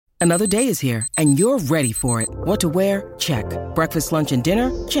Another day is here, and you're ready for it. What to wear? Check. Breakfast, lunch, and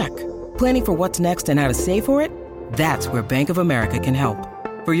dinner? Check. Planning for what's next and how to save for it? That's where Bank of America can help.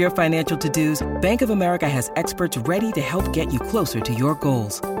 For your financial to-dos, Bank of America has experts ready to help get you closer to your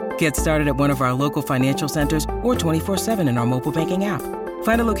goals. Get started at one of our local financial centers or 24/7 in our mobile banking app.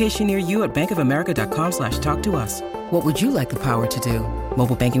 Find a location near you at bankofamerica.com/talktous. What would you like the power to do?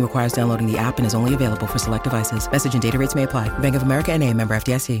 Mobile banking requires downloading the app and is only available for select devices. Message and data rates may apply. Bank of America N.A., member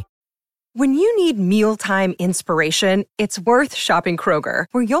FDIC. When you need mealtime inspiration, it's worth shopping Kroger,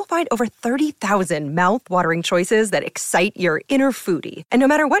 where you'll find over 30,000 mouth-watering choices that excite your inner foodie. And no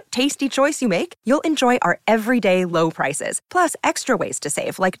matter what tasty choice you make, you'll enjoy our everyday low prices, plus extra ways to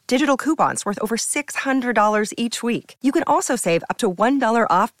save, like digital coupons worth over $600 each week. You can also save up to $1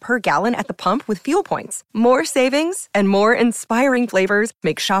 off per gallon at the pump with fuel points. More savings and more inspiring flavors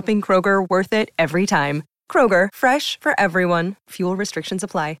make shopping Kroger worth it every time. Kroger, fresh for everyone. Fuel restrictions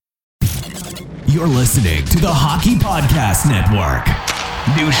apply. You're listening to the Hockey Podcast Network.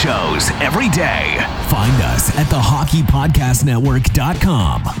 New shows every day. Find us at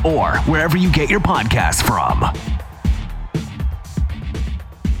thehockeypodcastnetwork.com or wherever you get your podcasts from.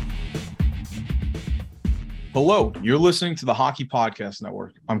 Hello, you're listening to the Hockey Podcast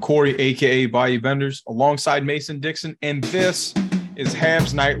Network. I'm Corey, a.k.a. Bayou Benders, alongside Mason Dixon, and this is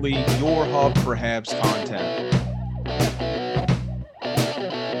Habs Nightly, your hub for Habs content.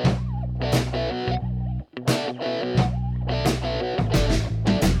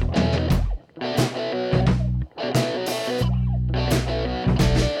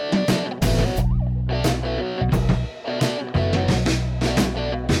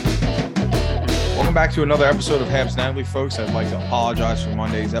 Back to another episode of Habs Nightly, folks. I'd like to apologize for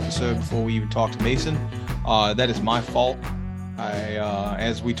Monday's episode before we even talk to Mason. That is my fault.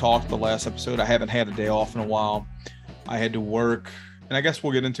 As we talked the last episode, I haven't had a day off in a while. I had to work, and I guess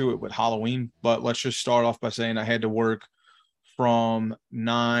we'll get into it with Halloween, but let's just start off by saying I had to work from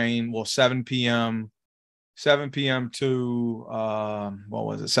 7 p.m. to 7 p.m.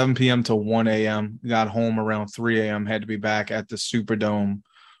 to 1 a.m. Got home around 3 a.m. Had to be back at the Superdome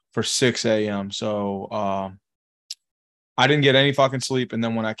for 6 a.m. So I didn't get any fucking sleep. And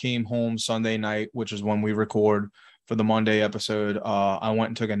then when I came home Sunday night, which is when we record for the Monday episode, I went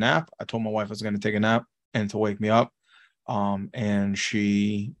and took a nap. I told my wife I was going to take a nap and to wake me up. And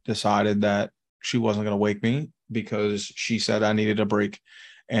she decided that she wasn't going to wake me because she said I needed a break.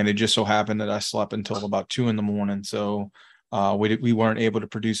 And it just so happened that I slept until about 2 a.m. So we weren't able to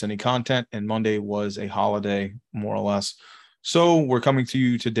produce any content. And Monday was a holiday, more or less. So we're coming to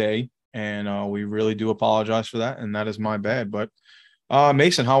you today, and we really do apologize for that, and that is my bad. But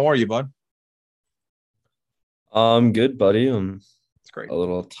Mason, how are you, bud? I'm good, buddy. It's great. A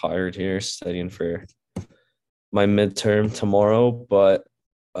little tired here, studying for my midterm tomorrow, but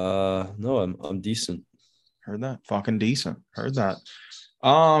no, I'm decent. Heard that. Fucking decent. Heard that.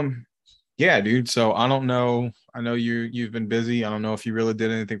 Yeah, dude. So I don't know. I know you've been busy. I don't know if you really did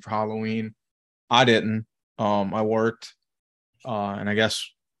anything for Halloween. I didn't. I worked. And I guess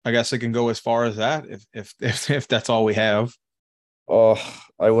it can go as far as that if that's all we have. Oh,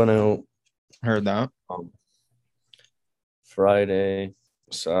 I went out. Heard that. Friday,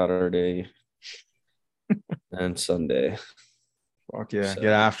 Saturday, and Sunday. Fuck yeah, So,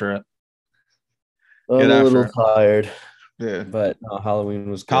 get after it. I'm a little tired. Yeah, but Halloween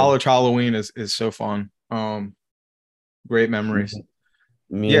was good. College Halloween is so fun. Great memories.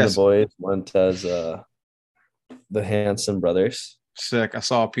 Me and the boys went as the Hanson brothers. Sick. I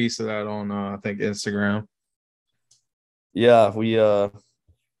saw a piece of that on I think Instagram. Yeah, we had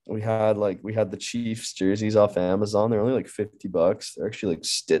the Chiefs jerseys off Amazon. They're only like $50. They're actually like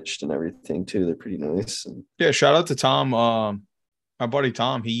stitched and everything too. They're pretty nice. And yeah, shout out to Tom. My buddy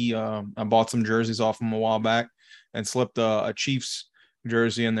Tom. I bought some jerseys off him a while back and slipped a Chiefs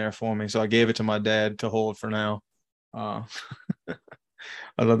jersey in there for me. So I gave it to my dad to hold for now. I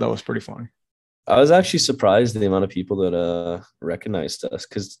thought that was pretty funny. I was actually surprised the amount of people that recognized us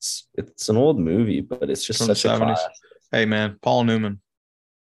because it's an old movie, but it's just from such the 70s. a classic. Hey man, Paul Newman,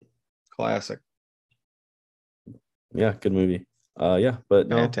 classic. Yeah, good movie. Yeah, but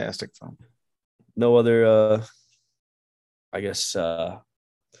no, fantastic film. No other, I guess,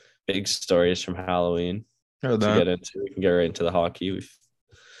 big stories from Halloween to get into. We can get right into the hockey. We've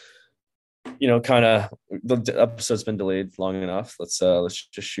kind of the episode's been delayed long enough. Let's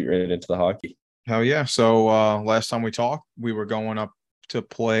just shoot right into the hockey. Hell yeah. So last time we talked, we were going up to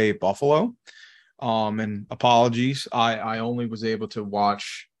play Buffalo. And apologies, I only was able to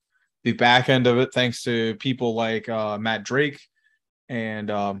watch the back end of it thanks to people like Matt Drake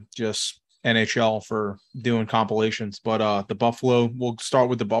and just NHL for doing compilations. But the Buffalo, we'll start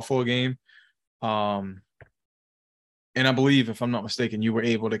with the Buffalo game. And I believe, if I'm not mistaken, you were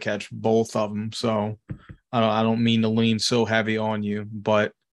able to catch both of them. So I don't mean to lean so heavy on you,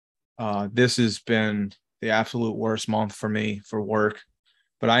 but this has been the absolute worst month for me for work.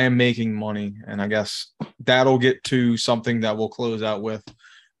 But I am making money, and I guess that'll get to something that we'll close out with.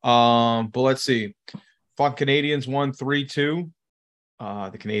 But let's see. Fuck, Canadians won 3-2.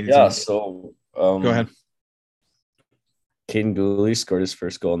 The Canadians. Yeah, so go ahead. Caden Gooley scored his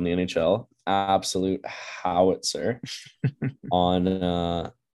first goal in the NHL. Absolute howitzer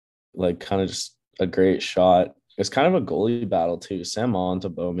on like kind of just a great shot. It's kind of a goalie battle too. Sam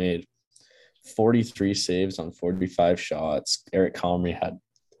Montembeault made 43 saves on 45 shots. Eric Comrie had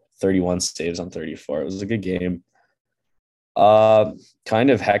 31 saves on 34. It was a good game. Kind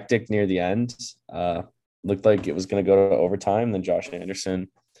of hectic near the end. Looked like it was going to go to overtime. Then Josh Anderson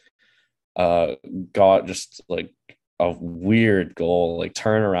got just like a weird goal, like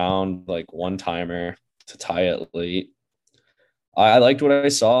turn around, like one timer to tie it late. I liked what I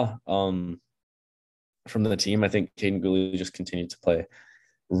saw from the team. I think Caden Gooley just continued to play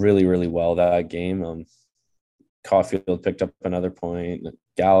really, really well that game. Caulfield picked up another point.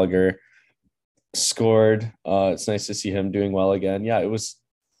 Gallagher scored. It's nice to see him doing well again. Yeah, it was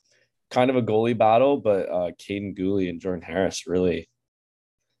kind of a goalie battle, but Caden Gooley and Jordan Harris really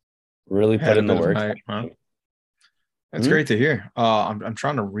put in the work. Huh? That's great to hear. I'm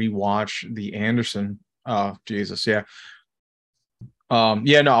trying to rewatch the Anderson. Oh, Jesus, yeah. No,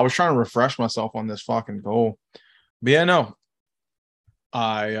 I was trying to refresh myself on this fucking goal. But yeah, no.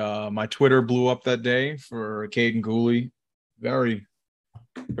 My Twitter blew up that day for Caden Gooley. Very,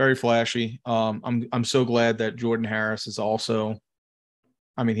 very flashy. I'm so glad that Jordan Harris is also.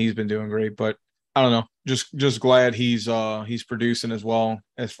 I mean, he's been doing great, but I don't know. Just glad he's producing as well,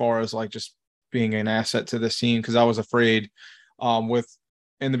 as far as like just being an asset to this team, because I was afraid with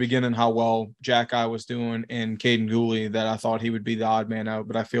in the beginning how well Jack-I was doing and Caden Gooley that I thought he would be the odd man out,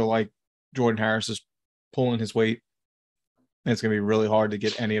 but I feel like Jordan Harris is pulling his weight. And it's going to be really hard to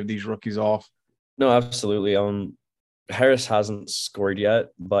get any of these rookies off. No, absolutely. Harris hasn't scored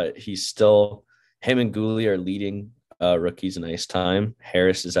yet, but he's still him and Gooley are leading rookies in ice time.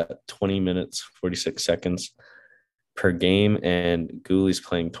 Harris is at 20 minutes, 46 seconds per game, and Gooley's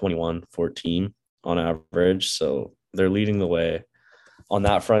playing 21-14 on average. So they're leading the way on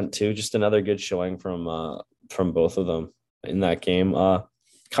that front too. Just another good showing from both of them in that game.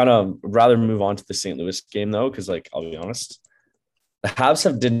 Kind of rather move on to the St. Louis game though, because like I'll be honest, the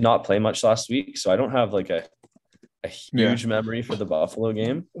Habs did not play much last week, so I don't have like a huge memory for the Buffalo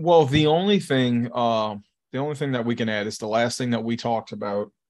game. Well, the only thing that we can add is the last thing that we talked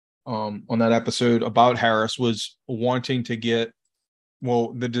about on that episode about Harris was wanting to get,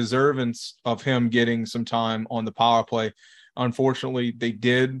 the deservance of him getting some time on the power play. Unfortunately, they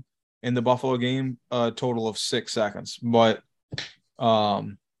did in the Buffalo game a total of 6 seconds, but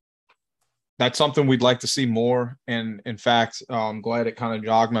that's something we'd like to see more. And in fact, I'm glad it kind of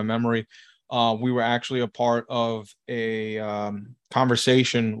jogged my memory. We were actually a part of a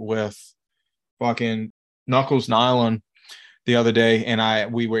conversation with fucking Knuckles Nyland the other day,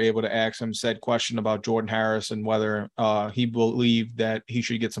 and we were able to ask him said question about Jordan Harris and whether he believed that he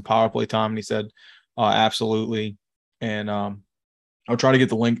should get some power play time, and he said absolutely. And I'll try to get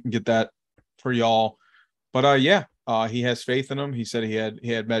the link and get that for y'all. But he has faith in him. He said he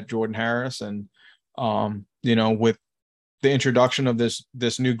had met Jordan Harris, and with the introduction of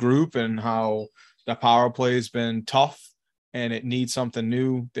this new group and how the power play has been tough and it needs something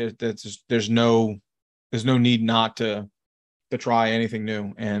new, there's no need not to try anything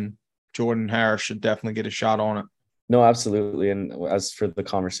new, and Jordan Harris should definitely get a shot on it. No, absolutely. And as for the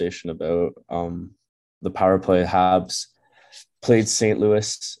conversation about the power play, Habs played St.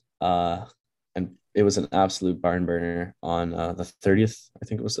 Louis and it was an absolute barn burner on the 30th. I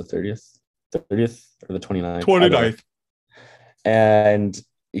think it was the 30th or the 29th. 29th. And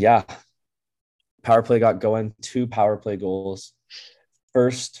yeah, power play got going. 2 power play goals.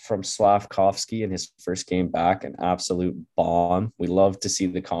 First from Slavkovsky in his first game back, an absolute bomb. We love to see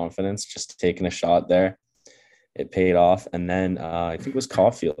the confidence, just taking a shot there. It paid off. And then I think it was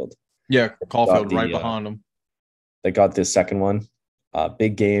Caulfield. Yeah, Caulfield right behind him. They got this second one.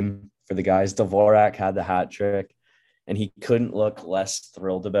 Big game for the guys. Dvorak had the hat trick, and he couldn't look less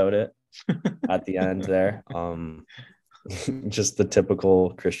thrilled about it at the end there. Just the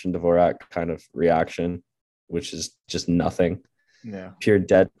typical Christian Dvorak kind of reaction, which is just nothing. Yeah, pure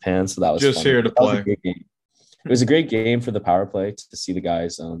deadpan. So that was just funny. Here to play. It was a great game for the power play to see the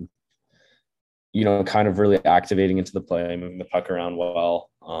guys, kind of really activating into the play, moving the puck around well.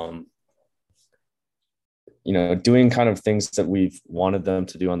 doing kind of things that we've wanted them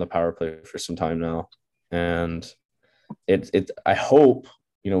to do on the power play for some time now. And I hope,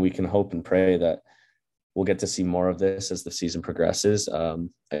 we can hope and pray that we'll get to see more of this as the season progresses,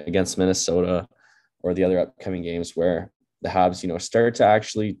 against Minnesota or the other upcoming games where the Habs, start to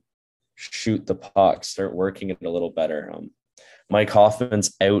actually shoot the puck, start working it a little better. Mike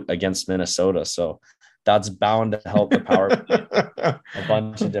Hoffman's out against Minnesota, so that's bound to help the power play a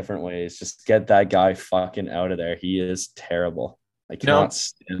bunch of different ways. Just get that guy fucking out of there. He is terrible. I cannot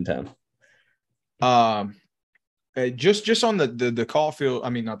stand him. Just on the Caulfield, I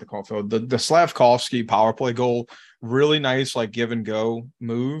mean, not the Caulfield, the Slavkovsky power play goal, really nice, like give and go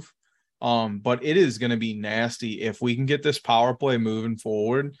move. But it is going to be nasty if we can get this power play moving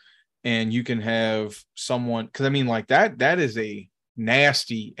forward and you can have someone, because I mean, like that is a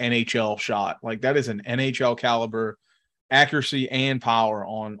nasty NHL shot. Like that is an NHL caliber accuracy and power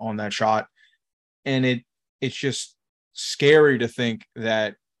on that shot. And it's just scary to think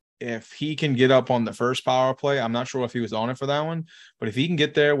that if he can get up on the first power play, I'm not sure if he was on it for that one, but if he can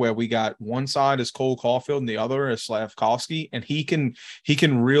get there where we got one side is Cole Caulfield and the other is Slavkovsky, and he can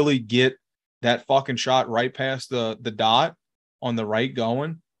really get that fucking shot right past the dot on the right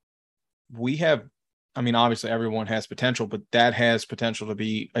going, we have, I mean, obviously everyone has potential, but that has potential to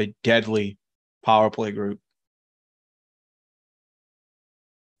be a deadly power play group.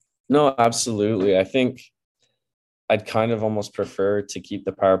 No, absolutely. I think I'd kind of almost prefer to keep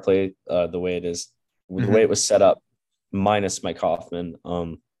the power play the way it is, the way it was set up, minus Mike Hoffman,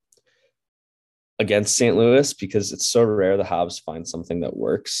 against St. Louis, because it's so rare the Habs find something that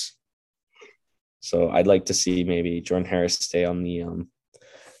works. So I'd like to see maybe Jordan Harris stay on the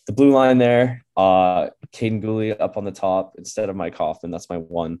blue line there, Caden Gooley up on the top instead of Mike Hoffman. That's my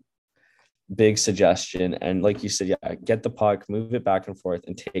one big suggestion. And like you said, yeah, get the puck, move it back and forth,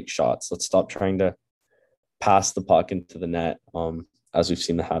 and take shots. Let's stop trying to pass the puck into the net, as we've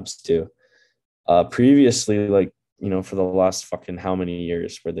seen the Habs do. Previously, like, for the last fucking how many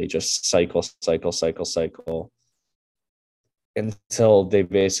years, where they just cycle until they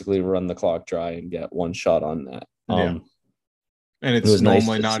basically run the clock dry and get one shot on net. Yeah. And it was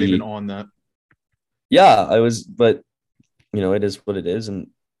normally nice not even on that. Yeah, but it is what it is. And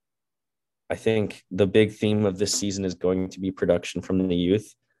I think the big theme of this season is going to be production from the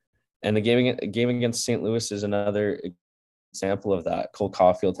youth. And the game against St. Louis is another example of that. Cole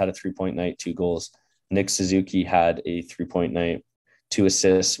Caulfield had a 3-point night, 2 goals. Nick Suzuki had a 3-point night, 2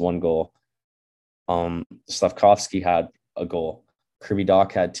 assists, 1 goal. Slavkovsky had a goal. Kirby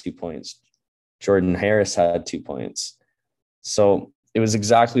Dach had 2 points. Jordan Harris had 2 points. So it was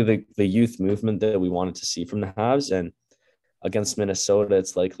exactly the youth movement that we wanted to see from the Habs. And against Minnesota,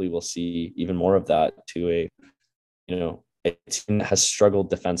 it's likely we'll see even more of that to a team that has struggled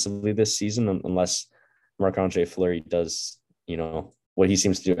defensively this season, unless Marc-Andre Fleury does, what he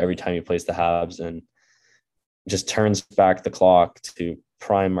seems to do every time he plays the Habs and just turns back the clock to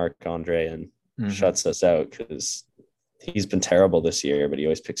prime Marc-Andre and shuts us out, because he's been terrible this year, but he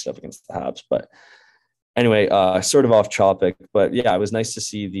always picks it up against the Habs. But anyway, sort of off topic, but yeah, it was nice to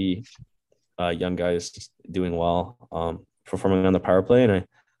see the young guys doing well, performing on the power play, and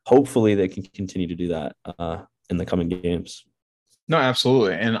hopefully they can continue to do that in the coming games. No,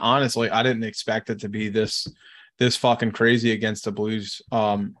 absolutely. And honestly, I didn't expect it to be this fucking crazy against the Blues.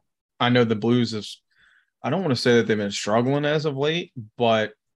 I know the Blues I don't want to say that they've been struggling as of late,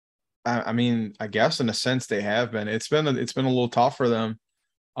 but I mean, I guess in a sense they have been. It's been a little tough for them.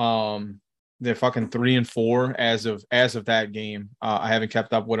 They're fucking 3-4 as of that game. I haven't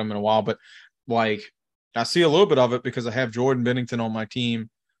kept up with them in a while, but like I see a little bit of it because I have Jordan Binnington on my team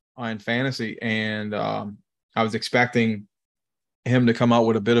in fantasy, and I was expecting him to come out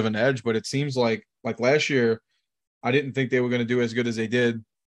with a bit of an edge, but it seems like last year, I didn't think they were going to do as good as they did,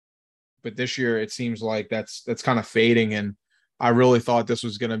 but this year it seems like that's kind of fading, and I really thought this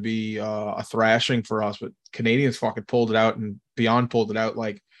was going to be a thrashing for us, but Canadians fucking pulled it out, and Beyond pulled it out,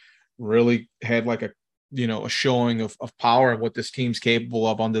 like really had like a showing of power of what this team's capable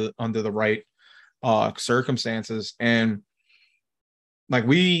of under the right circumstances. And like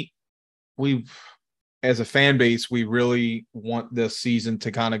we as a fan base, we really want this season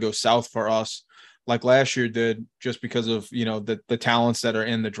to kind of go south for us, like last year did, just because of the talents that are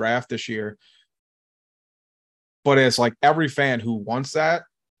in the draft this year. But as like every fan who wants that,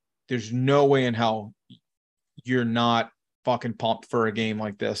 there's no way in hell you're not fucking pumped for a game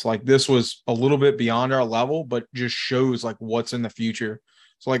like this. Like this was a little bit beyond our level, but just shows like what's in the future.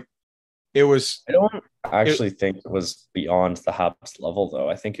 So like it was. I don't actually think it was beyond the Habs level, though.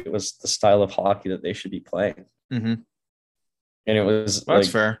 I think it was the style of hockey that they should be playing. Mm-hmm. And it was that's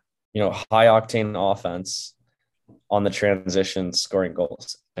fair. high octane offense on the transition, scoring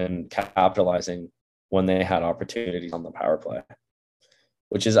goals and capitalizing when they had opportunities on the power play,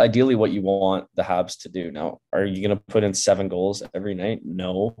 which is ideally what you want the Habs to do. Now, are you going to put in 7 goals every night?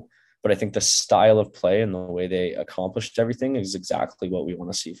 No. But I think the style of play and the way they accomplished everything is exactly what we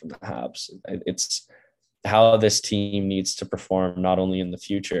want to see from the Habs. It's how this team needs to perform, not only in the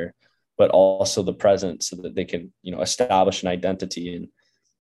future, but also the present, so that they can, establish an identity. And,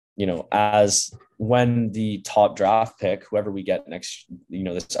 as when the top draft pick, whoever we get next,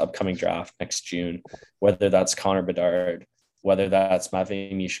 this upcoming draft next June, whether that's Connor Bedard, whether that's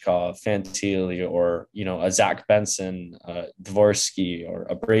Matvei Mishkov, Fantilli, or, a Zach Benson, Dvorsky, or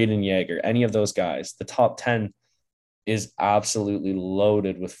a Braden Yeager, any of those guys, the top 10 is absolutely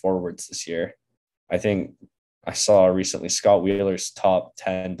loaded with forwards this year. I think I saw recently Scott Wheeler's top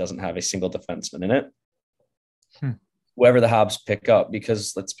 10 doesn't have a single defenseman in it. Whoever the Habs pick up,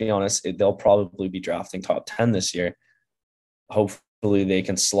 because let's be honest, they'll probably be drafting top 10 this year. Hopefully they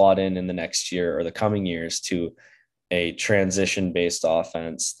can slot in the next year or the coming years to a transition-based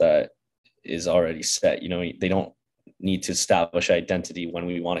offense that is already set. They don't need to establish identity when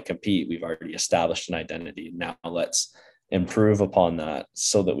we want to compete. We've already established an identity. Now let's improve upon that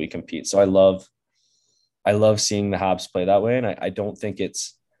so that we compete. So I love seeing the Habs play that way. And I don't think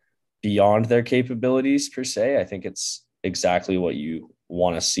it's beyond their capabilities per se. I think it's exactly what you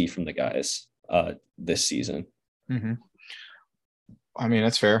want to see from the guys this season. Mm-hmm. I mean,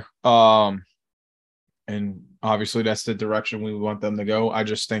 that's fair. And obviously that's the direction we want them to go. I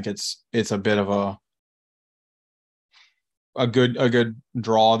just think it's a bit of a good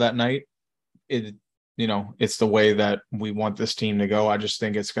draw that night. It's the way that we want this team to go. I just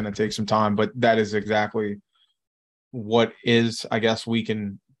think it's going to take some time, but that is exactly what I guess we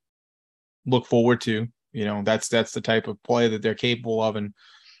can look forward to. That's the type of play that they're capable of, and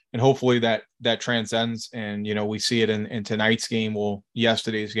hopefully that transcends. And we see it in tonight's game,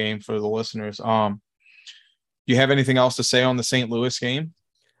 yesterday's game for the listeners. Do you have anything else to say on the St. Louis game?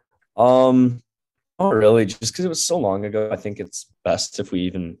 Not really, just because it was so long ago. I think it's best if we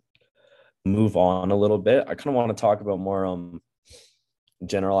even move on a little bit. I kind of want to talk about more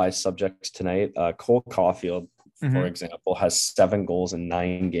generalized subjects tonight. Cole Caulfield, for example, has 7 goals in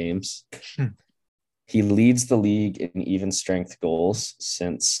 9 games. He leads the league in even strength goals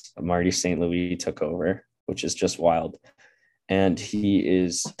since Marty St. Louis took over, which is just wild. And he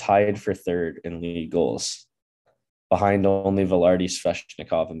is tied for 3rd in league goals, behind only Velarde,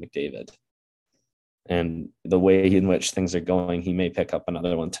 Svechnikov, and McDavid. And the way in which things are going, he may pick up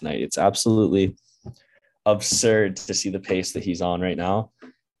another one tonight. It's absolutely absurd to see the pace that he's on right now.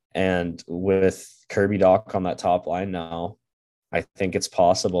 And with Kirby Dach on that top line now, I think it's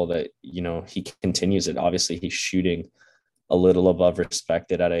possible that, he continues it. Obviously, he's shooting a little above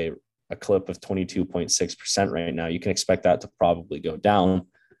expected at a clip of 22.6% right now. You can expect that to probably go down.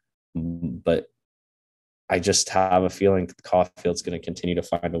 But I just have a feeling Caulfield's going to continue to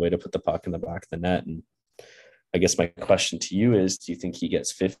find a way to put the puck in the back of the net. And I guess my question to you is, do you think he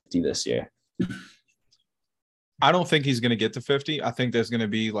gets 50 this year? I don't think he's going to get to 50. I think there's going to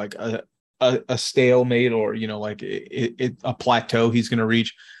be like a stalemate, or, like a plateau he's going to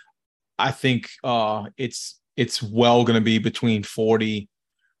reach. I think it's well going to be between 40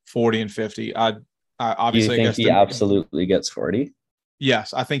 and 50. I obviously, do you think he absolutely gets 40?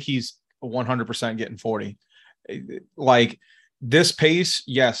 Yes, I think he's 100% getting 40. Like this pace,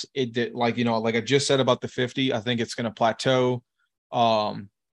 yes, it did. Like I just said about the 50, I think it's going to plateau.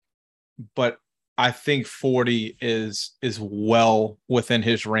 But I think 40 is well within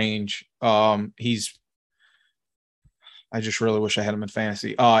his range. I just really wish I had him in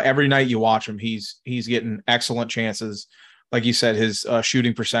fantasy. Every night you watch him, he's getting excellent chances. Like you said, his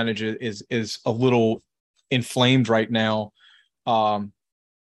shooting percentage is a little inflamed right now.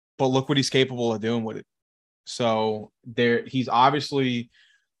 But look what he's capable of doing with it. So he's obviously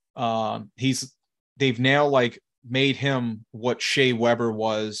they've now made him what Shea Weber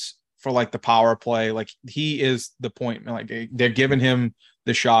was for the power play. Like he is the point. Like they're giving him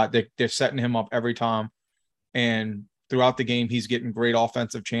the shot. They're setting him up every time, and throughout the game he's getting great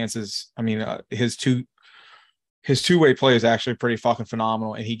offensive chances. I mean, his two-way play is actually pretty fucking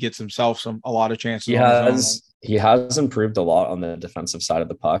phenomenal, and he gets himself a lot of chances. He has improved a lot on the defensive side of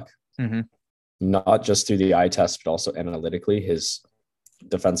the puck, not just through the eye test, but also analytically. His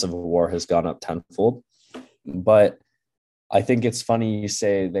defensive war has gone up tenfold. But I think it's funny you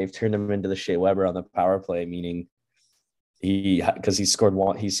say they've turned him into the Shea Weber on the power play, meaning because he scored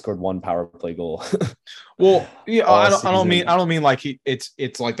one power play goal. Well, yeah, I don't mean like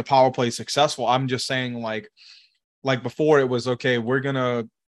it's like the power play is successful. I'm just saying like before it was okay, we're gonna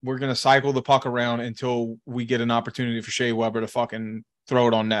we're gonna cycle the puck around until we get an opportunity for Shea Weber to fucking throw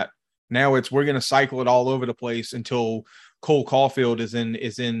it on net. Now we're gonna cycle it all over the place until Cole Caulfield is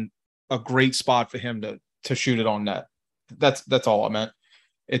in a great spot for him to shoot it on net. That's all I meant.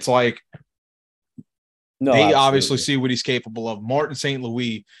 It's like they absolutely. obviously see what he's capable of. Martin St.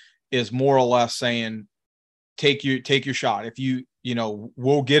 Louis is more or less saying, take your shot. If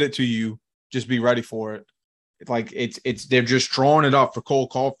we'll get it to you, just be ready for it. Like it's they're just drawing it up for Cole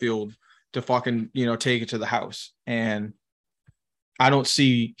Caulfield to fucking, take it to the house. And I don't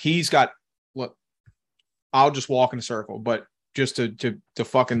see he's got look, I'll just walk in a circle, but just to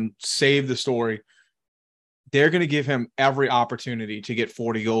fucking save the story, they're going to give him every opportunity to get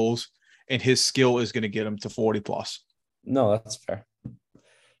 40 goals, and his skill is going to get him to 40 plus. No, that's fair.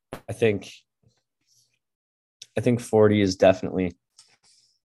 I think 40 is definitely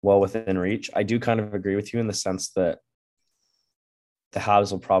well within reach. I do kind of agree with you in the sense that the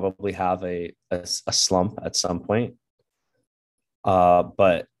Habs will probably have a slump at some point.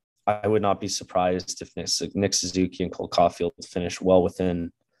 But I would not be surprised if Nick Suzuki and Cole Caulfield finish well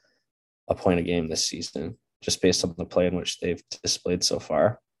within a point a game this season, just based on the play in which they've displayed so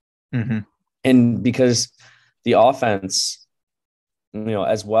far. Mm-hmm. And because the offense,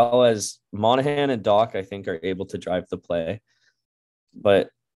 as well as Monahan and Doc, I think are able to drive the play. But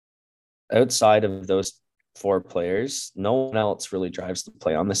outside of those four players, no one else really drives the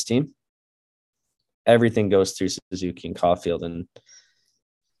play on this team. Everything goes through Suzuki and Caulfield, and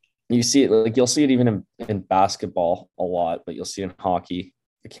you see it, you'll see it even in basketball a lot, but you'll see it in hockey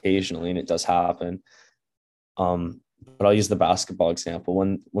occasionally, and it does happen. But I'll use the basketball example.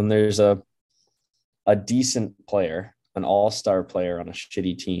 When there's a decent player, an all-star player on a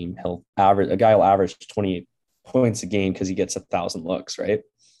shitty team, a guy will average 28 points a game because he gets 1,000 looks, right?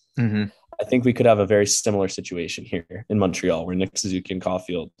 Mm-hmm. I think we could have a very similar situation here in Montreal, where Nick Suzuki and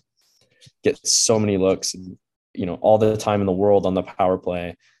Caulfield get so many looks, and all the time in the world on the power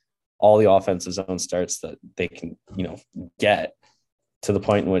play, all the offensive zone starts that they can, get to the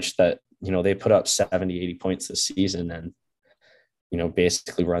point in which that, they put up 70, 80 points this season and,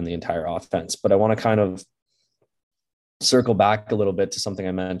 basically run the entire offense. But I want to kind of circle back a little bit to something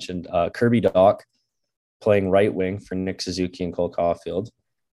I mentioned. Kirby Dach playing right wing for Nick Suzuki and Cole Caulfield.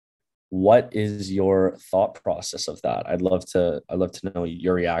 What is your thought process of that? I'd love to know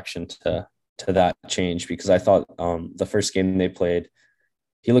your reaction to that change, because I thought the first game they played,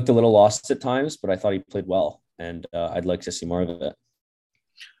 he looked a little lost at times, but I thought he played well, and I'd like to see more of it.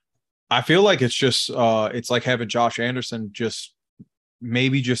 I feel like it's just it's like having Josh Anderson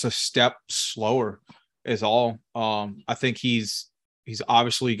maybe just a step slower is all. I think he's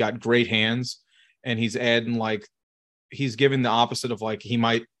obviously got great hands, and he's adding he's giving the opposite of he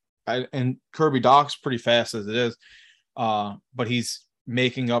might. And Kirby Dach's pretty fast as it is, but he's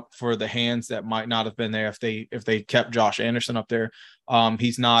making up for the hands that might not have been there if they kept Josh Anderson up there.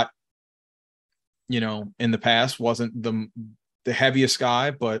 He's not, in the past wasn't the heaviest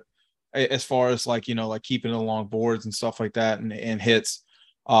guy, but as far as keeping it along boards and stuff like that and hits,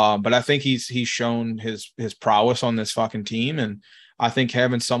 but I think he's shown his prowess on this fucking team, and I think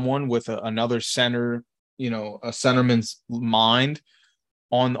having someone with another center, a centerman's mind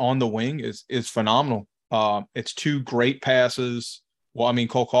on the wing is phenomenal. It's two great passes. Well, I mean,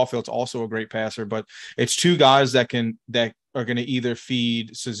 Cole Caulfield's also a great passer, but it's two guys that are going to either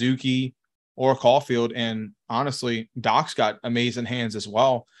feed Suzuki or Caulfield. And honestly, Doc's got amazing hands as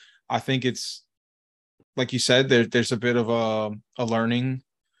well. I think it's like you said, there's a bit of a learning,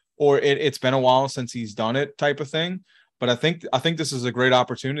 or it's been a while since he's done it type of thing. But I think this is a great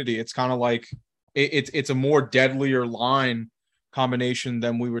opportunity. It's kind of like it's a more deadlier line combination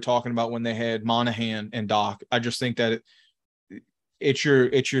than we were talking about when they had Monahan and Dach. I just think that it's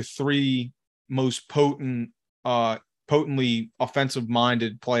your three most potently offensive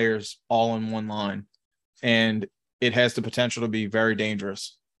minded players all in one line, and it has the potential to be very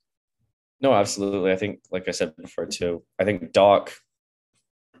dangerous. No, absolutely. I think, like I said before too, I think Dach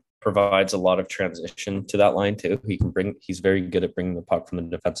provides a lot of transition to that line too. He's very good at bringing the puck from the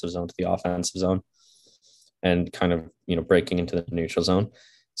defensive zone to the offensive zone, and kind of, breaking into the neutral zone.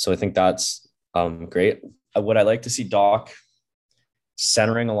 So I think that's great. Would I like to see Dach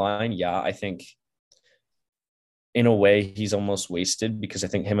centering a line? Yeah, I think in a way he's almost wasted, because I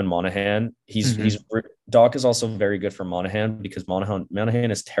think him and Monahan, Dach is also very good for Monahan, because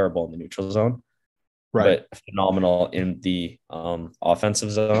Monahan is terrible in the neutral zone, right, but phenomenal in the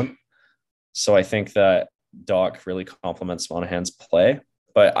offensive zone. So I think that Dach really complements Monahan's play.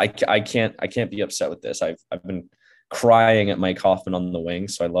 But I can't be upset with this. I've been crying at Mike Hoffman on the wing,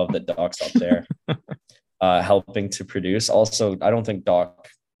 so I love that Dach's up there helping to produce. Also, I don't think Dach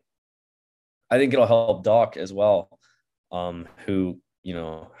I think it'll help Doc as well, who,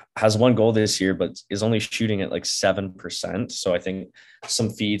 has one goal this year, but is only shooting at like 7%. So I think some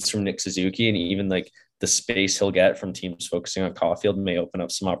feeds from Nick Suzuki and even like the space he'll get from teams focusing on Caulfield may open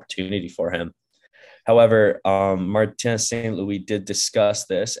up some opportunity for him. However, Martin St. Louis did discuss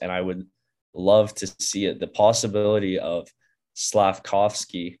this, and I would love to see it. The possibility of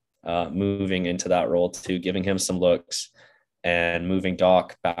Slavkovsky moving into that role too, giving him some looks and moving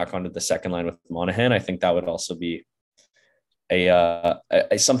Doc back onto the second line with Monahan. I think that would also be a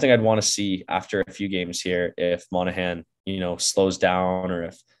something I'd want to see after a few games here if Monahan, slows down or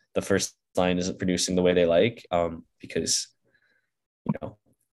if the first line isn't producing the way they like. Because,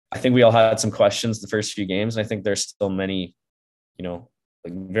 I think we all had some questions the first few games. And I think there's still many,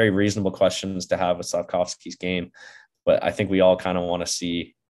 very reasonable questions to have with Slavkovsky's game. But I think we all kind of want to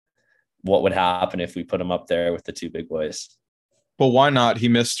see what would happen if we put him up there with the two big boys. Well, why not? He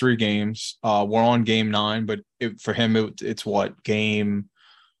missed 3 games. We're on game 9, but for him, it's what game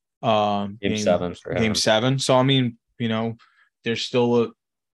 7 for him. Game 7. So I mean, there's still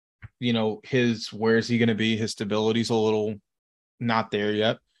where is he going to be? His stability's a little not there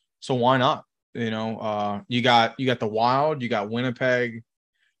yet. So why not? You got the Wild, you got Winnipeg,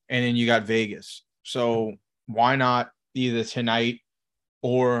 and then you got Vegas. So why not either tonight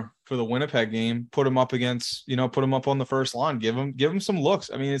or for the Winnipeg game, put him up against, put him up on the first line, give him some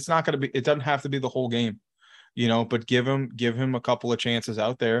looks. I mean, it doesn't have to be the whole game, but give him a couple of chances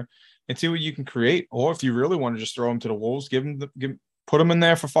out there and see what you can create. Or if you really want to just throw him to the Wolves, put him in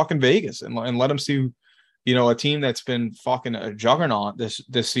there for fucking Vegas and let him see, a team that's been fucking a juggernaut this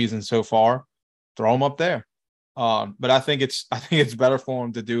season so far. Throw him up there. But I think it's better for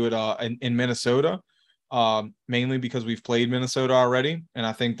him to do it in Minnesota. Mainly because we've played Minnesota already. And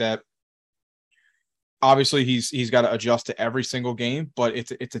I think that obviously he's got to adjust to every single game, but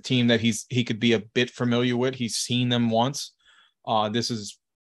it's a team that he could be a bit familiar with. He's seen them once. This is,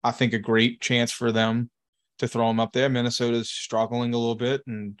 I think, a great chance for them to throw him up there. Minnesota's struggling a little bit.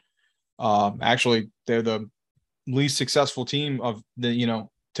 And actually they're the least successful team of the,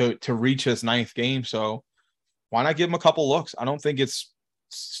 to reach his 9th game. So why not give him a couple looks? I don't think it's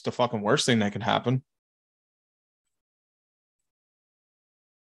the fucking worst thing that can happen.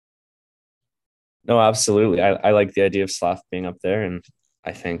 No, absolutely. I like the idea of Slav being up there, and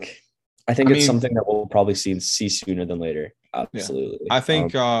I think it's something that we'll probably see sooner than later. Absolutely. Yeah. I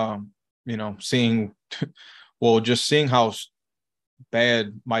think seeing how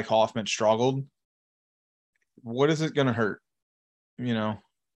bad Mike Hoffman struggled, what is it going to hurt?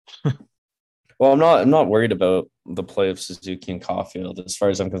 Well, I'm not worried about the play of Suzuki and Caulfield. As far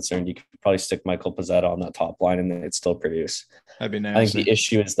as I'm concerned, you could probably stick Michael Pezzetta on that top line and it'd still produce. That'd be nice. I think the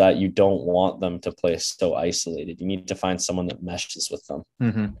issue is that you don't want them to play so isolated. You need to find someone that meshes with them.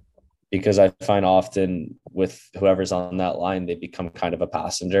 Mm-hmm. Because I find often with whoever's on that line, they become kind of a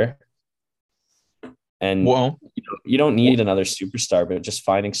passenger. And you don't need another superstar, but just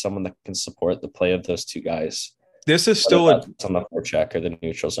finding someone that can support the play of those two guys. This is still on the forecheck or the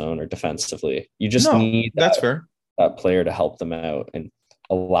neutral zone or defensively. You just need that's fair. That player to help them out and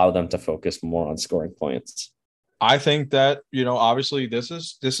allow them to focus more on scoring points. I think that, obviously this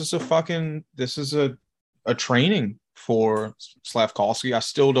is a training for Slavkovsky. I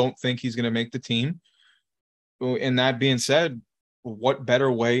still don't think he's going to make the team. And that being said, what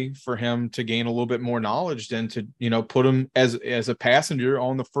better way for him to gain a little bit more knowledge than to, put him as a passenger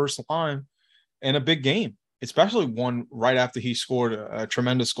on the first line in a big game, especially one right after he scored a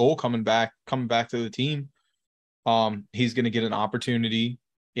tremendous goal coming back to the team. He's going to get an opportunity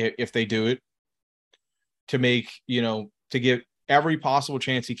if they do it to make, to get every possible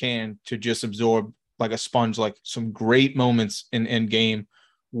chance he can to just absorb like a sponge, like some great moments in game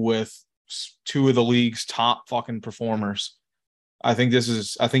with 2 of the league's top fucking performers. I think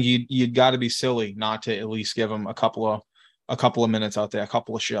you'd got to be silly not to at least give him a couple of minutes out there, a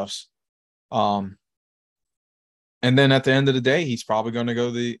couple of shifts. And then at the end of the day, he's probably going to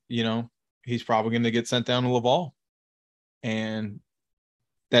go he's probably going to get sent down to Laval. And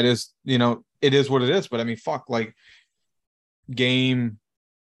that is, it is what it is. But I mean, fuck, like game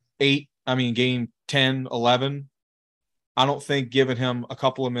 10, 11, I don't think giving him a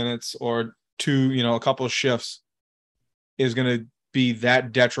couple of minutes or 2, a couple of shifts is going to be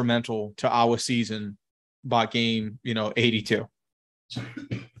that detrimental to our season by game, 82.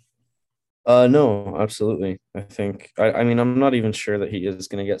 No, absolutely. I think, I'm not even sure that he is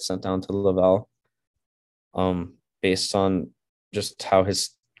going to get sent down to Laval. Based on just how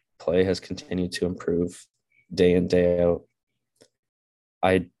his play has continued to improve day in, day out.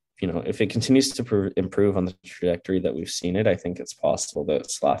 if it continues to improve on the trajectory that we've seen it, I think it's possible that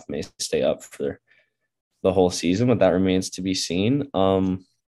Slav may stay up for the whole season, but that remains to be seen.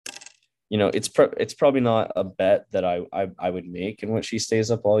 It's probably not a bet that I would make in which he stays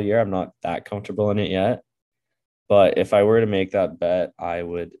up all year. I'm not that comfortable in it yet. But if I were to make that bet, I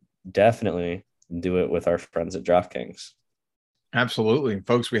would definitely do it with our friends at DraftKings. Absolutely.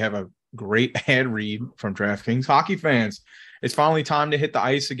 Folks, we have a great ad read from DraftKings. Hockey fans, it's finally time to hit the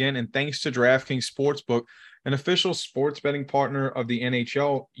ice again. And thanks to DraftKings Sportsbook, an official sports betting partner of the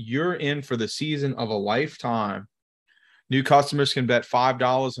NHL, you're in for the season of a lifetime. New customers can bet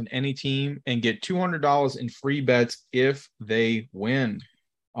 $5 on any team and get $200 in free bets if they win.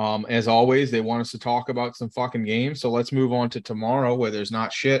 As always, they want us to talk about some fucking games. So let's move on to tomorrow where there's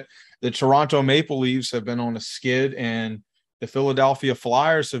not shit. The Toronto Maple Leafs have been on a skid and the Philadelphia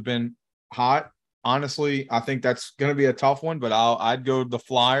Flyers have been hot. Honestly, I think that's going to be a tough one, but I'd go the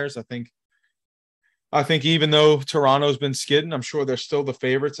Flyers. I think even though Toronto's been skidding, I'm sure they're still the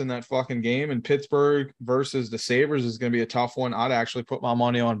favorites in that fucking game. And Pittsburgh versus the Sabres is going to be a tough one. I'd actually put my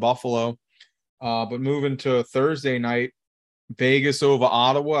money on Buffalo. But moving to Thursday night, Vegas over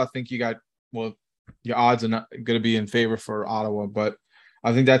Ottawa. I think your odds are not going to be in favor for Ottawa, but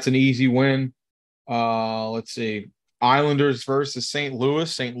I think that's an easy win. Let's see. Islanders versus St.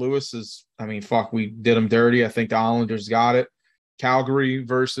 Louis. St. Louis is, we did them dirty. I think the Islanders got it. Calgary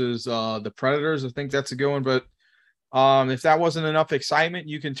versus the Predators. I think that's a good one. But if that wasn't enough excitement,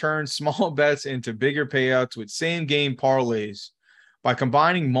 you can turn small bets into bigger payouts with same-game parlays. By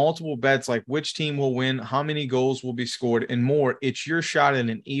combining multiple bets like which team will win, how many goals will be scored, and more, it's your shot at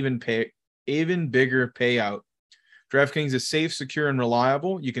an even bigger payout. DraftKings is safe, secure, and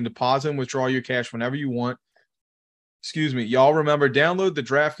reliable. You can deposit and withdraw your cash whenever you want. Excuse me. Y'all remember, download the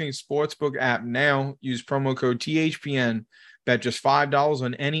DraftKings Sportsbook app now. Use promo code THPN. Bet just $5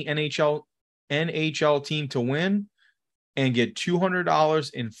 on any NHL team to win and get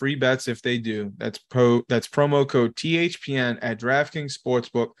 $200 in free bets if they do. That's promo code THPN at DraftKings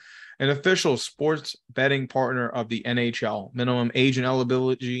Sportsbook, an official sports betting partner of the NHL. Minimum age and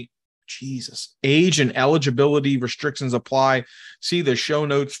eligibility restrictions apply. See the show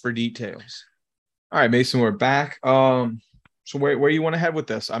notes for details. All right, Mason, we're back. So where you want to head with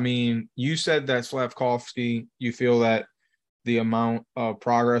this? You said that Slavkovsky, you feel that the amount of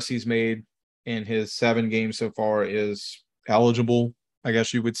progress he's made in his 7 games so far is eligible, I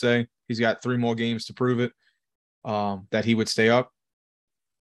guess you would say. He's got 3 more games to prove it, that he would stay up.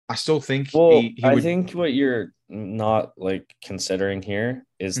 I still think he would. I think what you're not considering here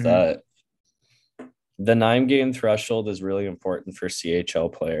is that the 9-game threshold is really important for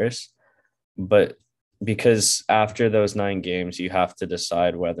CHL players, but because after those 9 games, you have to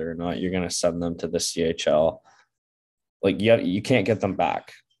decide whether or not you're going to send them to the CHL. You can't get them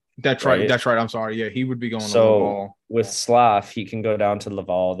back. That's right. That's right. I'm sorry. Yeah, he would be going to Laval. With Slav, he can go down to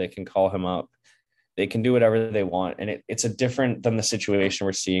Laval. They can call him up. They can do whatever they want. And it's a different than the situation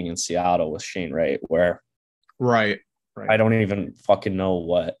we're seeing in Seattle with Shane Wright, where right. I don't even fucking know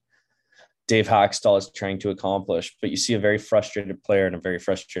what Dave Hackstall is trying to accomplish. But you see a very frustrated player and a very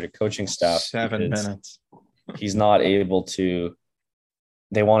frustrated coaching staff. 7 minutes. He's not able to.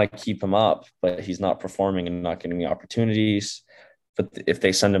 They want to keep him up, but he's not performing and not getting the opportunities. But if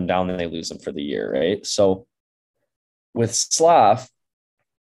they send him down, then they lose him for the year, right? So with Slav,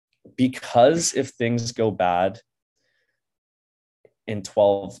 because if things go bad in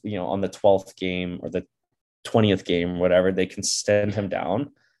 12, on the 12th game or the 20th game, whatever, they can send him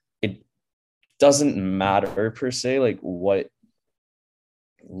down. It doesn't matter per se, what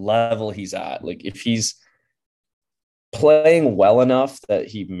level he's at. If he's playing well enough that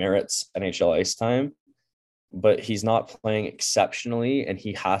he merits NHL ice time, but he's not playing exceptionally, and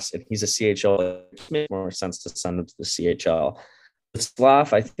he's a CHL, it makes more sense to send him to the CHL. With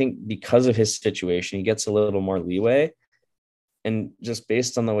Slav, I think because of his situation, he gets a little more leeway, and just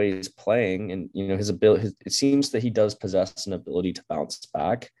based on the way he's playing and his ability, it seems that he does possess an ability to bounce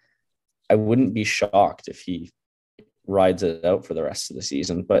back. I wouldn't be shocked if he rides it out for the rest of the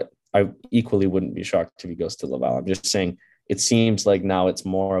season, but I equally wouldn't be shocked if he goes to Laval. I'm just saying it seems like now it's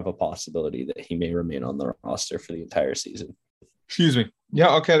more of a possibility that he may remain on the roster for the entire season. Excuse me.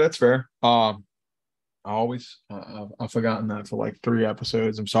 Yeah, okay, that's fair. I've forgotten that for 3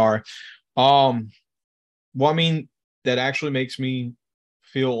 episodes. I'm sorry. That actually makes me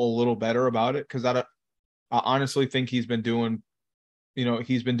feel a little better about it because I honestly think he's been doing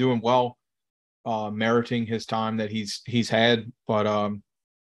well, meriting his time that he's had, but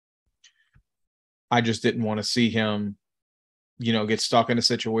I just didn't want to see him, get stuck in a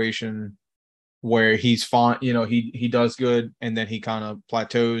situation where he's fine, he does good and then he kind of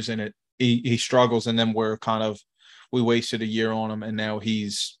plateaus and he struggles, and then we wasted a year on him, and now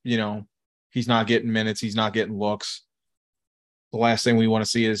he's not getting minutes, he's not getting looks. The last thing we want to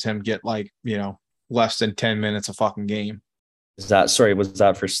see is him get less than 10 minutes a fucking game. Was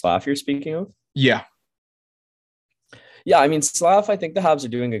that for Slav you're speaking of? Yeah. Yeah, I mean, Slav, I think the Habs are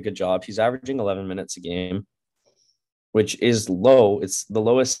doing a good job. He's averaging 11 minutes a game, which is low. It's the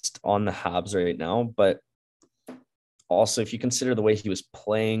lowest on the Habs right now. But also, if you consider the way he was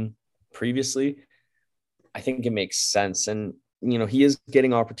playing previously, I think it makes sense. And, he is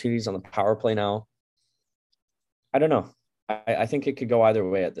getting opportunities on the power play now. I don't know. I think it could go either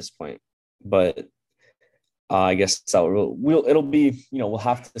way at this point. But I guess it'll be, we'll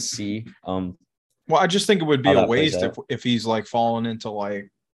have to see. Well, I just think it would be a waste if he's falling into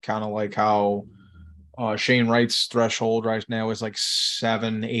kind of like how Shane Wright's threshold right now is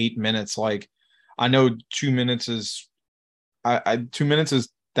 7-8 minutes. I know 2 minutes is 2 minutes is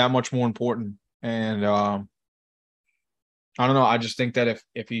that much more important. And I don't know. I just think that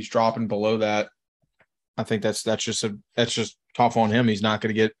if he's dropping below that, I think that's just tough on him. He's not going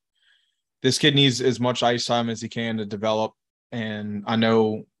to get. This kid needs as much ice time as he can to develop. And I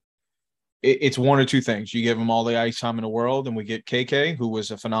know it's one or two things. You give him all the ice time in the world and we get KK, who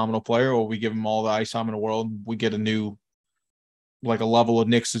was a phenomenal player, or we give him all the ice time in the world and we get a new, a level of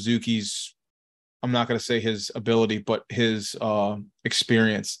Nick Suzuki's, I'm not going to say his ability, but his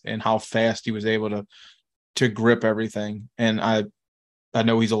experience and how fast he was able to grip everything. And I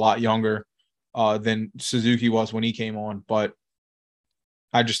know he's a lot younger than Suzuki was when he came on, but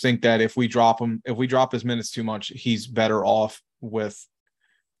I just think that if we drop his minutes too much, he's better off with,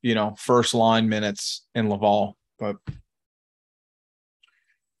 first line minutes in Laval. But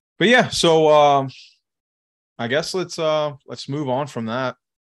yeah, so I guess let's move on from that.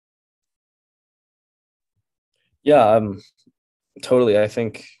 Yeah, totally. I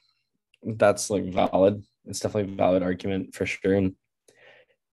think that's valid. It's definitely a valid argument for sure. And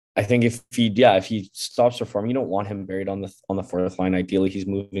I think if he stops performing, you don't want him buried on the fourth line. Ideally, he's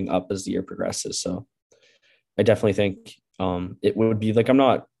moving up as the year progresses. So I definitely think it would be I'm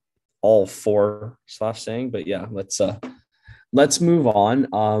not all for Slav saying, but yeah, let's move on.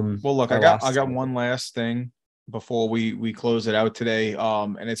 Well, look, I got one last thing before we close it out today.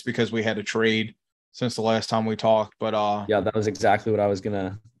 And it's because we had a trade since the last time we talked, but yeah, that was exactly what I was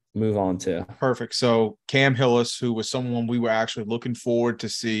gonna move on to. Perfect. So Cam Hillis, who was someone we were actually looking forward to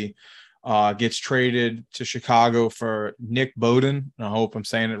see, gets traded to Chicago for Nick Bowden. I hope I'm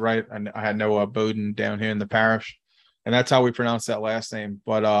saying it right. I had no Bowden down here in the parish, and that's how we pronounce that last name.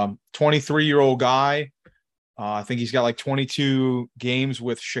 But 23-year-old guy. I think he's got 22 games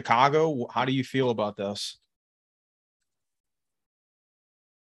with Chicago. How do you feel about this?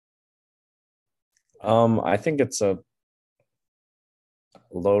 I think it's a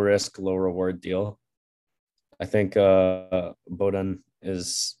low risk, low reward deal. I think Bowden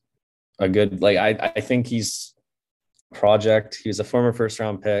is a good, I think he's a project. He's a former first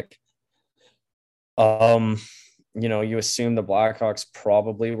round pick. You assume the Blackhawks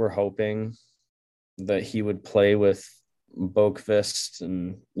probably were hoping that he would play with Boqvist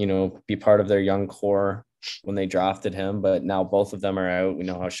and, be part of their young core when they drafted him. But now both of them are out. We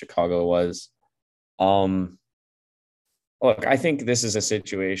know how Chicago was. Look, I think this is a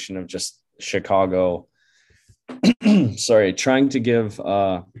situation of just Chicago, trying to give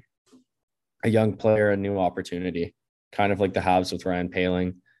a young player a new opportunity, kind of like the Habs with Ryan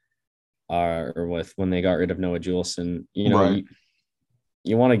Poehling, or with when they got rid of Noah Juleson. Right.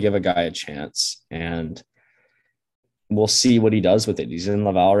 You want to give a guy a chance, and we'll see what he does with it. He's in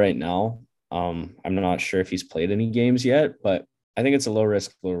Laval right now. I'm not sure if he's played any games yet, but I think it's a low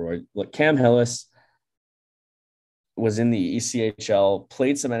risk, low reward. Look, Cam Hillis was in the ECHL,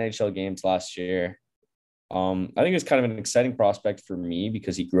 played some NHL games last year. I think it was kind of an exciting prospect for me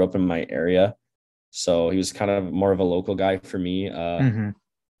because he grew up in my area. So he was kind of more of a local guy for me. And,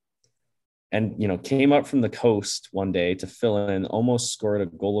 came up from the coast one day to fill in, almost scored a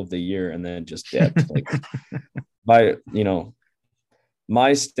goal of the year and then just dipped. By,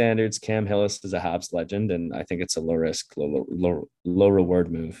 my standards, Cam Hillis is a Habs legend, and I think it's a low risk, low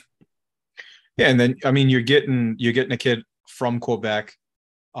reward move. Yeah, and then you're getting a kid from Quebec.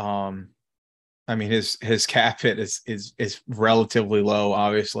 His cap hit is relatively low,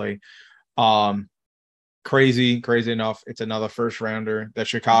 obviously. Crazy enough, it's another first rounder that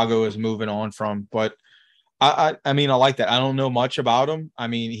Chicago is moving on from. But I like that. I don't know much about him.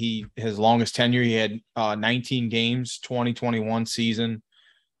 His longest tenure, he had 19 games, 2021 season,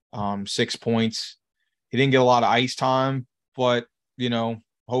 6 points. He didn't get a lot of ice time, but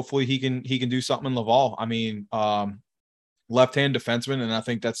hopefully he can do something in Laval. I mean, left-hand defenseman, and I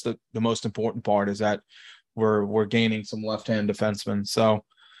think that's the most important part is that we're gaining some left-hand defensemen. So,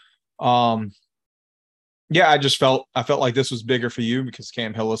 yeah, I felt like this was bigger for you because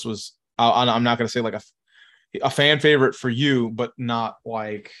Cam Hillis was. I'm not going to say like a fan favorite for you, but not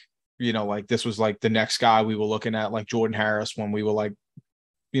like, you know, like this was like the next guy we were looking at, like Jordan Harris, when we were like,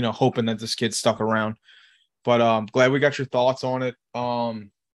 you know, hoping that this kid stuck around. But glad we got your thoughts on it.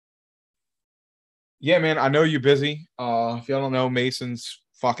 Yeah, man, I know you're busy. If y'all don't know, Mason's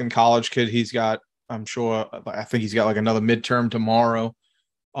fucking college kid. He's got, I think he's got like another midterm tomorrow.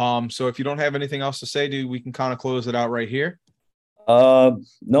 So if you don't have anything else to say, dude, we can kind of close it out right here.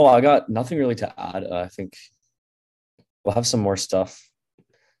 No, I got nothing really to add. I think we'll have some more stuff.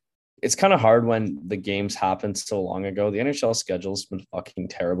 It's kind of hard when the games happened so long ago. The NHL schedule's been fucking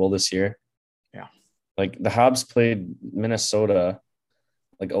terrible this year. Yeah. Like the Habs played Minnesota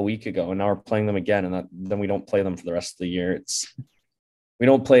like a week ago, and now we're playing them again, and then we don't play them for the rest of the year. I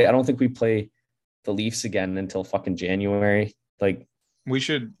don't think we play the Leafs again until fucking January. Like we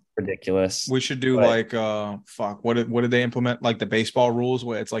should ridiculous. We should do like what did they implement, like the baseball rules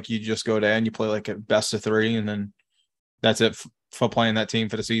where it's like you just go down, you play like a best of 3, and then that's it for playing that team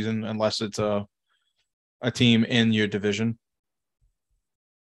for the season, unless it's a team in your division.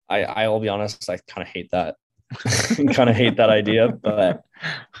 I'll be honest, I kind of hate that. Kind of hate that idea, but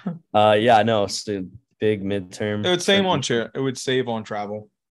yeah, no, it's a big midterm. It would save on travel.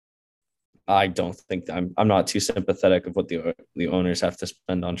 I don't think I'm not too sympathetic of what the owners have to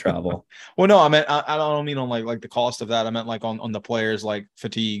spend on travel. Well, no, I meant I don't mean on like the cost of that. I meant like on the players, like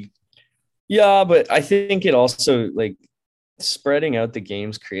fatigue. Yeah, but I think it also like spreading out the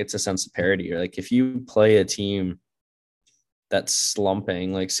games creates a sense of parity. Or like if you play a team that's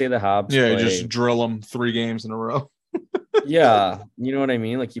slumping, like say the Habs, just drill them 3 games in a row. Yeah, you know what I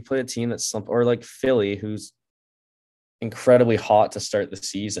mean. Like you play a team that's slump, or like Philly, who's incredibly hot to start the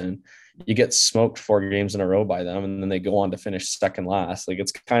season. You get smoked 4 games in a row by them, and then they go on to finish second last. Like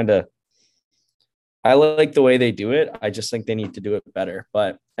it's kind of, I like the way they do it. I just think they need to do it better.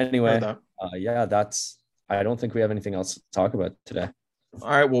 But anyway, I don't think we have anything else to talk about today. All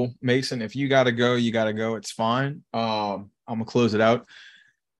right. Well, Mason, if you got to go, you got to go. It's fine. I'm going to close it out.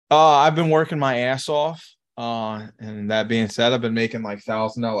 I've been working my ass off. And that being said, I've been making like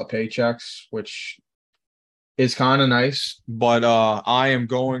 $1,000 paychecks, which is kind of nice, but I am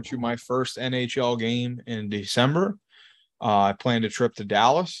going to my first NHL game in December. I planned a trip to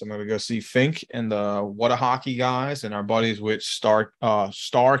Dallas. I'm going to go see Fink and the What a Hockey guys and our buddies with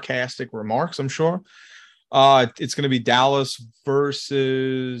Starcastic Remarks, I'm sure. It's going to be Dallas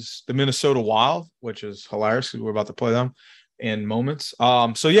versus the Minnesota Wild, which is hilarious because we're about to play them in moments.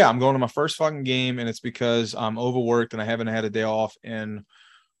 So yeah, I'm going to my first fucking game, and it's because I'm overworked and I haven't had a day off in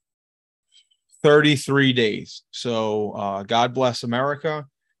 33 days. So God bless America.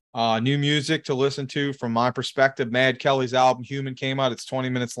 New music to listen to from my perspective. Mad Kelly's album Human came out. It's 20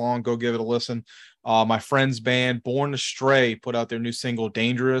 minutes long. Go give it a listen. My friend's band Born Astray put out their new single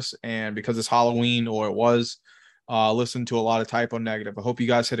Dangerous, and because it's Halloween, or it was, listen to a lot of Typo Negative. I hope you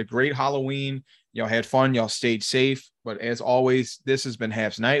guys had a great Halloween. Y'all had fun. Y'all stayed safe. But as always, this has been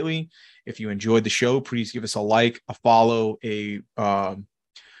Habs Nightly. If you enjoyed the show, please give us a like, a follow, a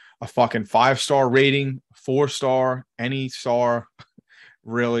fucking 5-star rating, 4-star, any star,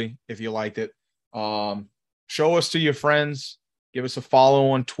 really, if you liked it. Show us to your friends. Give us a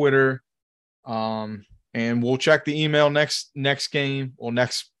follow on Twitter. And we'll check the email next game or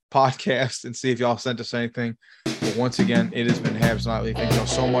next podcast and see if y'all sent us anything. But once again, it has been Habs Nightly. Thank y'all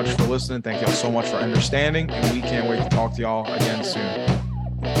so much for listening. Thank y'all so much for understanding. And we can't wait to talk to y'all again soon.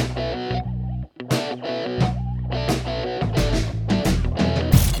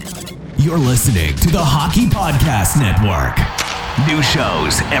 You're listening to the Hockey Podcast Network. New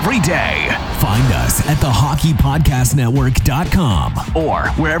shows every day. Find us at thehockeypodcastnetwork.com or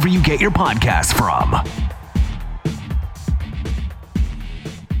wherever you get your podcasts from.